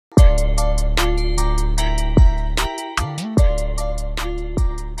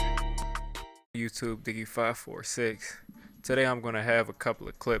YouTube? Diggy546. Today I'm going to have a couple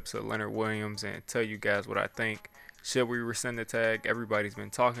of clips of Leonard Williams and tell you guys what I think. Should we rescind the tag? Everybody's been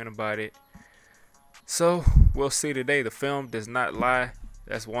talking about it. So we'll see today. The film does not lie.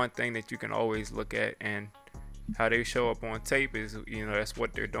 That's one thing that you can always look at, and how they show up on tape is, that's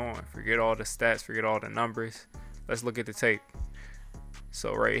what they're doing. Forget all the stats, forget all the numbers. Let's look at the tape.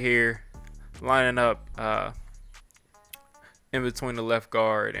 So right here, lining up in between the left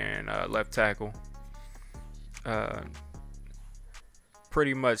guard and left tackle.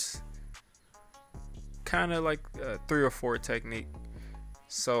 Pretty much kind of like 3 or 4 technique.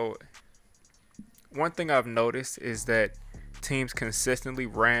 So one thing I've noticed is that teams consistently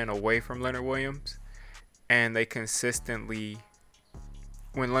ran away from Leonard Williams, and they consistently,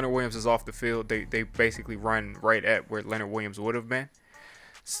 when Leonard Williams is off the field, they basically run right at where Leonard Williams would have been.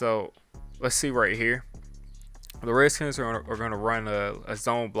 So let's see right here. The Redskins are going to run a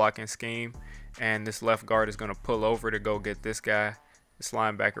zone blocking scheme, and this left guard is going to pull over to go get this guy, this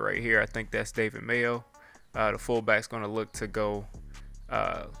linebacker right here. I think that's David Mayo. The fullback's going to look to go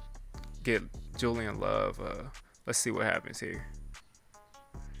get Julian Love. Let's see what happens here.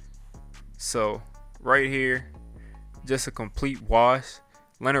 So right here, just a complete wash.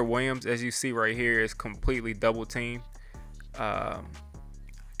 Leonard Williams, as you see right here, is completely double teamed.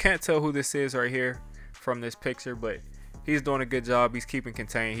 Can't tell who this is right here from this picture, but he's doing a good job. He's keeping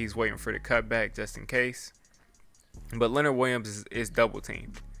contained. He's waiting for the cutback just in case. But Leonard Williams is double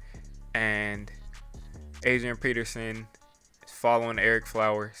teamed, and Adrian Peterson is following Eric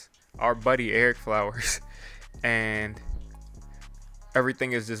Flowers, our buddy Eric Flowers, and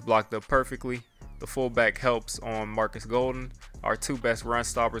everything is just blocked up perfectly. The fullback helps on Marcus Golden. Our 2 best run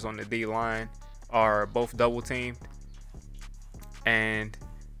stoppers on the D line are both double teamed, and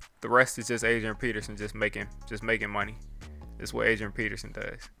the rest is just Adrian Peterson just making money. That's what Adrian Peterson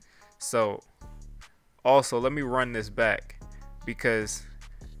does. So also, let me run this back, because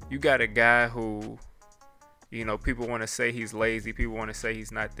you got a guy who, people want to say he's lazy. People want to say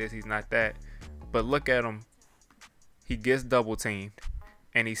he's not this, he's not that. But look at him. He gets double teamed,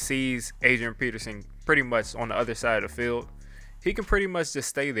 and he sees Adrian Peterson pretty much on the other side of the field. He can pretty much just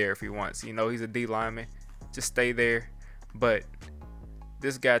stay there if he wants. He's a D lineman. Just stay there. But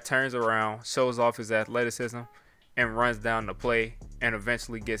this guy turns around, shows off his athleticism, and runs down the play, and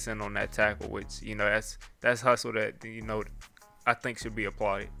eventually gets in on that tackle, which, that's hustle that, I think should be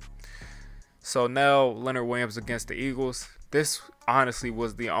applauded. So now Leonard Williams against the Eagles. This honestly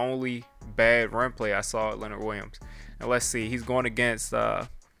was the only bad run play I saw at Leonard Williams. And let's see, he's going against,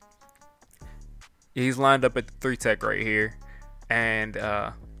 he's lined up at the 3 tech right here, and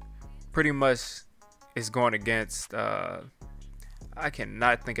pretty much is going against, I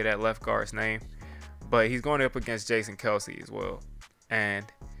cannot think of that left guard's name, but he's going up against Jason Kelce as well, and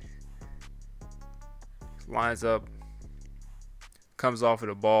lines up, comes off of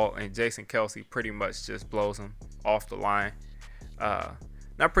the ball, and Jason Kelce pretty much just blows him off the line.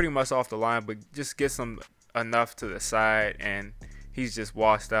 Not pretty much off the line, but just gets him enough to the side, and he's just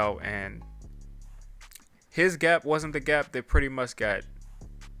washed out. And his gap wasn't the gap that pretty much got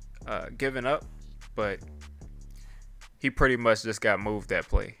given up, but he pretty much just got moved that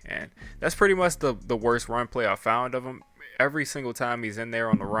play. And that's pretty much the worst run play I found of him. Every single time he's in there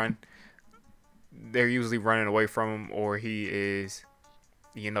on the run, they're usually running away from him, or he is,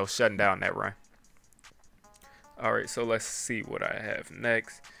 shutting down that run. All right, so let's see what I have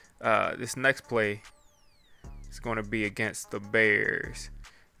next. This next play is going to be against the Bears,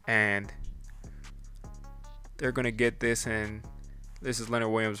 and they're going to get this, and this is Leonard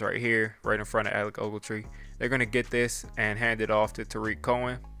Williams right here, right in front of Alec Ogletree. They're going to get this and hand it off to Tariq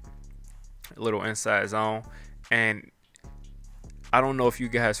Cohen, a little inside zone. And I don't know if you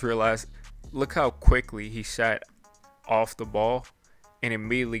guys realize, look how quickly he shot off the ball and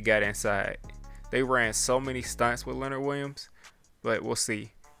immediately got inside. They ran so many stunts with Leonard Williams, but we'll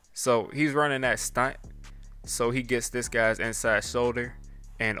see. So he's running that stunt, so he gets this guy's inside shoulder,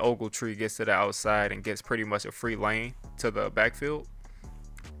 and Ogletree gets to the outside and gets pretty much a free lane to the backfield.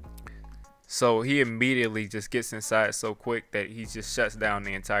 So he immediately just gets inside so quick that he just shuts down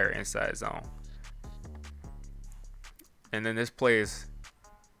the entire inside zone. And then this play is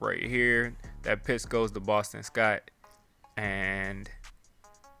right here. That pitch goes to Boston Scott, and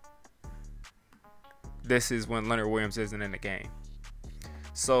this is when Leonard Williams isn't in the game.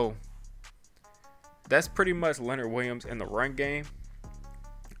 So that's pretty much Leonard Williams in the run game.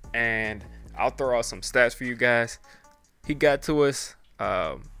 And I'll throw out some stats for you guys. He got to us,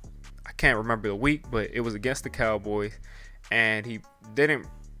 I can't remember the week, but it was against the Cowboys, and he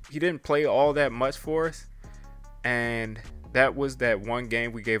didn't play all that much for us. And that was that one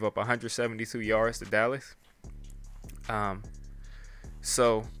game we gave up 172 yards to Dallas.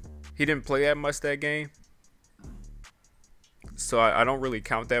 So he didn't play that much that game, so I don't really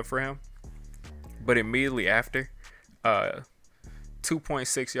count that for him. But immediately after,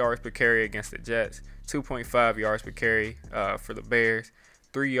 2.6 yards per carry against the Jets, 2.5 yards per carry for the Bears,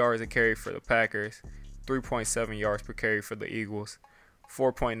 3 yards a carry for the Packers, 3.7 yards per carry for the Eagles,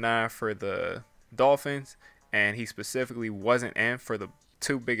 4.9 for the Dolphins, and he specifically wasn't in for the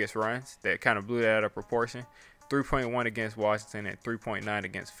two biggest runs that kind of blew that out of proportion. 3.1 against Washington and 3.9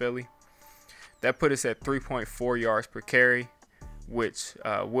 against Philly. That put us at 3.4 yards per carry, which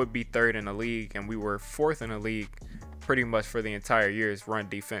would be third in the league, and we were fourth in the league pretty much for the entire year's run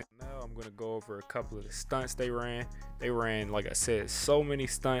defense. Now I'm going to go over a couple of the stunts they ran. They ran, like I said, so many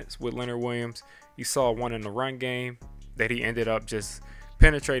stunts with Leonard Williams. You saw one in the run game that he ended up just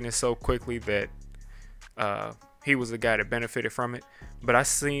penetrating so quickly that he was the guy that benefited from it. But I've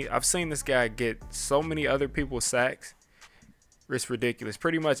seen this guy get so many other people's sacks. It's ridiculous.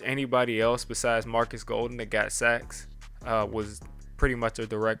 Pretty much anybody else besides Marcus Golden that got sacks was pretty much a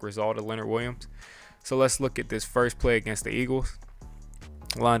direct result of Leonard Williams. So let's look at this first play against the Eagles.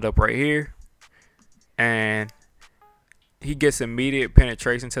 Lined up right here, and he gets immediate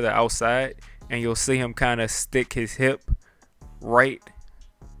penetration to the outside, and you'll see him kind of stick his hip right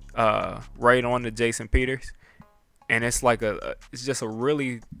on to Jason Peters. And it's like it's just a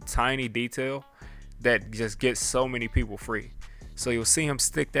really tiny detail that just gets so many people free. So you'll see him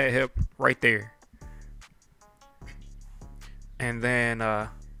stick that hip right there. And then I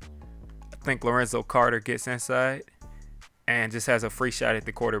think Lorenzo Carter gets inside and just has a free shot at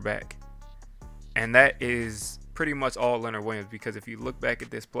the quarterback. And that is pretty much all Leonard Williams, because if you look back at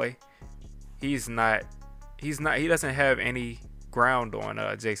this play, he doesn't have any ground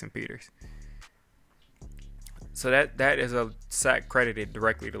on Jason Peters. So that is a sack credited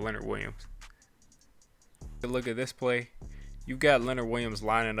directly to Leonard Williams. Look at this play. You got Leonard Williams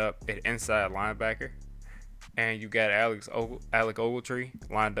lining up at inside linebacker, and you got Alec Ogletree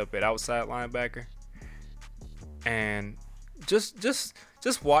lined up at outside linebacker. And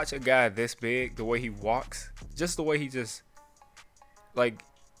just watch a guy this big, the way he walks, just the way he just, like,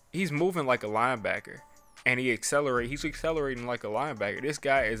 he's moving like a linebacker, and he's accelerating like a linebacker. This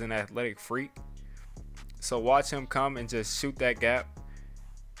guy is an athletic freak. So watch him come and just shoot that gap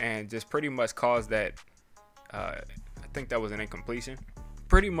and just pretty much cause that. I think that was an incompletion.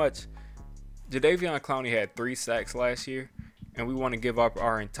 Pretty much, Jadeveon Clowney had 3 sacks last year, and we want to give up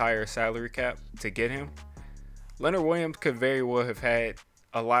our entire salary cap to get him. Leonard Williams could very well have had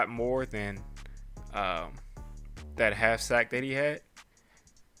a lot more than that half sack that he had.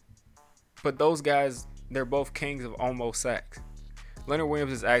 But those guys, they're both kings of almost sacks. Leonard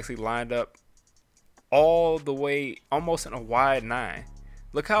Williams is actually lined up all the way almost in a wide 9.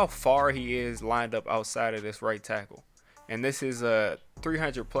 Look how far he is lined up outside of this right tackle. And this is a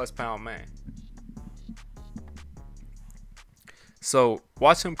 300+ pound man. So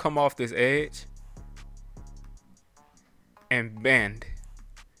watch him come off this edge and bend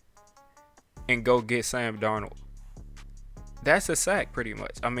and go get Sam Darnold. That's a sack pretty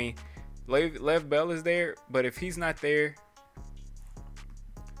much. I mean, Lev Bell is there, but if he's not there,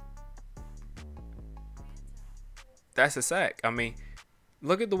 that's a sack. I mean,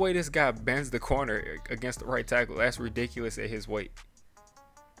 look at the way this guy bends the corner against the right tackle. That's ridiculous at his weight.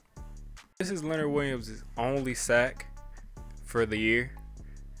 This is Leonard Williams' only sack for the year.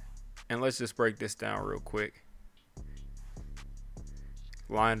 And let's just break this down real quick.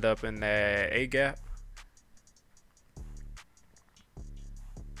 Lined up in that A gap.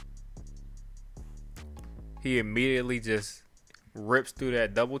 He immediately just rips through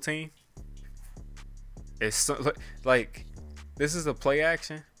that double team. It's so, like, this is a play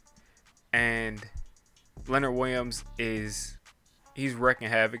action, and Leonard Williams he's wrecking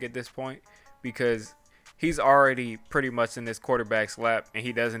havoc at this point, because he's already pretty much in this quarterback's lap and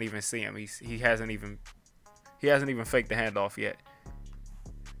he doesn't even see him. He hasn't even faked the handoff yet.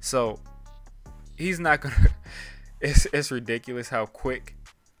 So he's not gonna. It's ridiculous how quick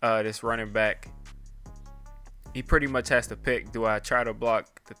this running back. He pretty much has to pick, do I try to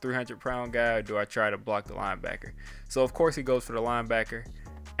block the 300-pound guy or do I try to block the linebacker? So, of course, he goes for the linebacker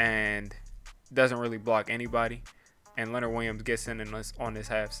and doesn't really block anybody. And Leonard Williams gets in on this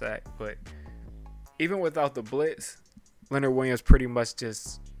half sack. But even without the blitz, Leonard Williams pretty much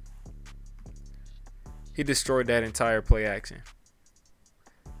he destroyed that entire play action.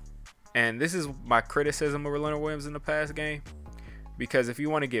 And this is my criticism of Leonard Williams in the past game. Because if you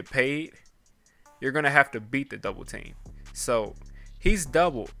want to get paid, you're going to have to beat the double team. So he's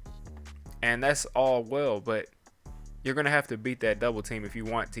doubled, and that's all well, but you're going to have to beat that double team if you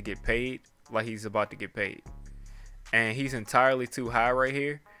want to get paid like he's about to get paid. And he's entirely too high right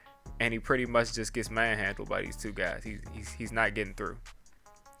here, and he pretty much just gets manhandled by these two guys. He's not getting through.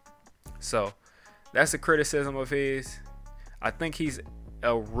 So that's a criticism of his. I think he's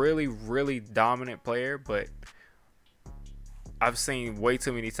a really, really dominant player, but I've seen way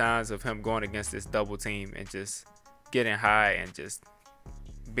too many times of him going against this double team and just getting high and just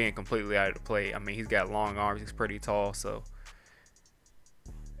being completely out of the play. I mean, he's got long arms. He's pretty tall, so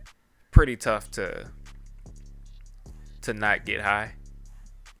pretty tough to not get high.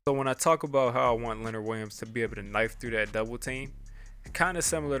 So when I talk about how I want Leonard Williams to be able to knife through that double team, kind of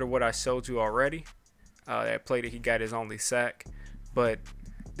similar to what I showed you already. That play that he got his only sack. But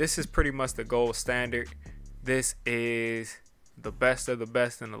this is pretty much the gold standard. This is the best of the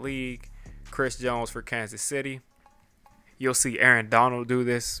best in the league. Chris Jones for Kansas City. You'll see Aaron Donald do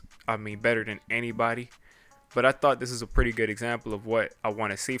this, I mean, better than anybody. But I thought this is a pretty good example of what I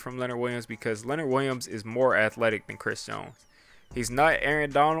want to see from Leonard Williams, because Leonard Williams is more athletic than Chris Jones. He's not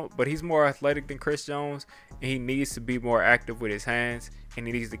Aaron Donald, but he's more athletic than Chris Jones, and he needs to be more active with his hands, and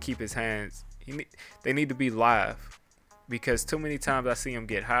he needs to keep his hands. They need to be live, because too many times I see him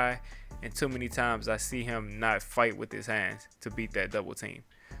get high, and too many times I see him not fight with his hands to beat that double team.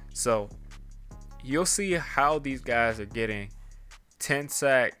 So you'll see how these guys are getting 10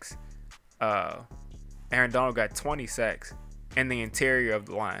 sacks. Aaron Donald got 20 sacks in the interior of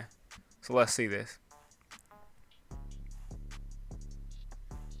the line. So let's see this.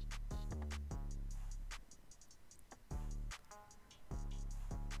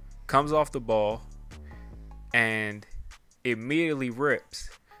 Comes off the ball and immediately rips.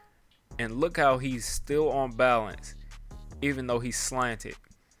 And look how he's still on balance, even though he's slanted.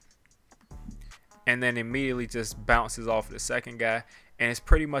 And then immediately just bounces off the second guy. And it's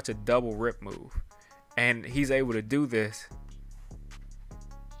pretty much a double rip move. And he's able to do this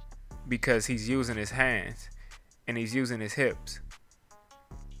because he's using his hands and he's using his hips.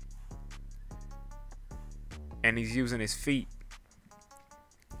 And he's using his feet.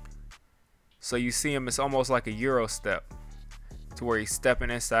 So you see him, it's almost like a Euro step, to where he's stepping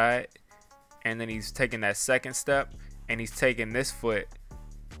inside and then he's taking that second step and he's taking this foot,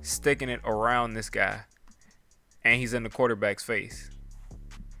 sticking it around this guy, and he's in the quarterback's face.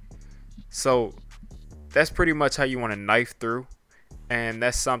 So that's pretty much how you want to knife through, and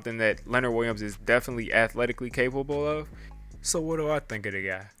that's something that Leonard Williams is definitely athletically capable of. So what do I think of the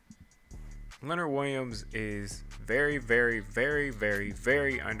guy? Leonard Williams is very, very, very, very,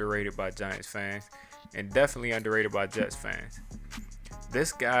 very underrated by Giants fans, and definitely underrated by Jets fans.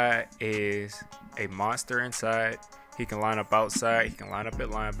 This guy is a monster inside. He can line up outside. He can line up at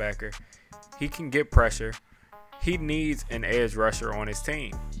linebacker. He can get pressure. He needs an edge rusher on his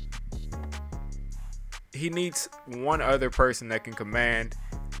team. He needs one other person that can command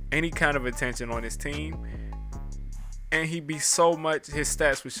any kind of attention on his team, and he'd be so much, his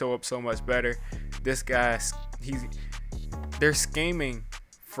stats would show up so much better. This guy, they're scheming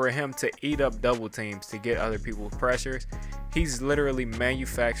for him to eat up double teams to get other people's pressures. He's literally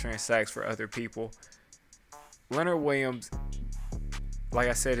manufacturing sacks for other people. Leonard Williams, like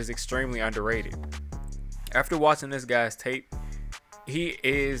I said, is extremely underrated. After watching this guy's tape,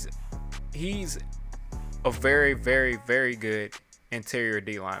 he's a very, very, very good interior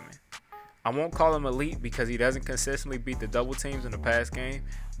D lineman. I won't call him elite because he doesn't consistently beat the double teams in the pass game,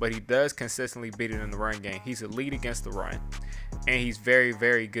 but he does consistently beat it in the run game. He's elite against the run, and he's very,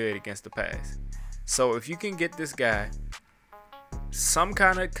 very good against the pass. So if you can get this guy some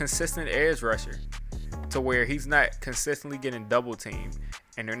kind of consistent edge rusher to where he's not consistently getting double teamed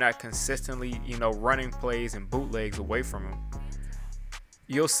and they're not consistently, running plays and bootlegs away from him,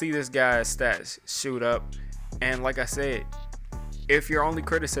 you'll see this guy's stats shoot up. And like I said, if your only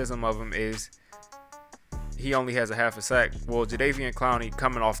criticism of him is he only has a half a sack, well, Jadeveon Clowney,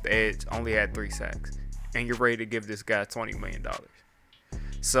 coming off the edge, only had 3 sacks, and you're ready to give this guy $20 million.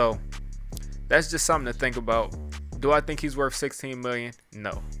 So that's just something to think about. Do I think he's worth $16 million?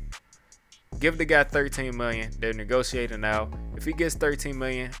 No. Give the guy $13 million. They're negotiating now. If he gets $13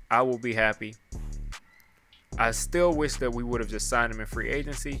 million, I will be happy. I still wish that we would have just signed him in free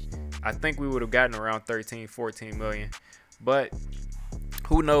agency. I think we would have gotten around 13, 14 million. But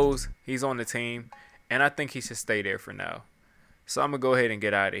who knows? He's on the team, and I think he should stay there for now. So I'm going to go ahead and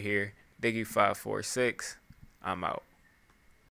get out of here. Diggy546. I'm out.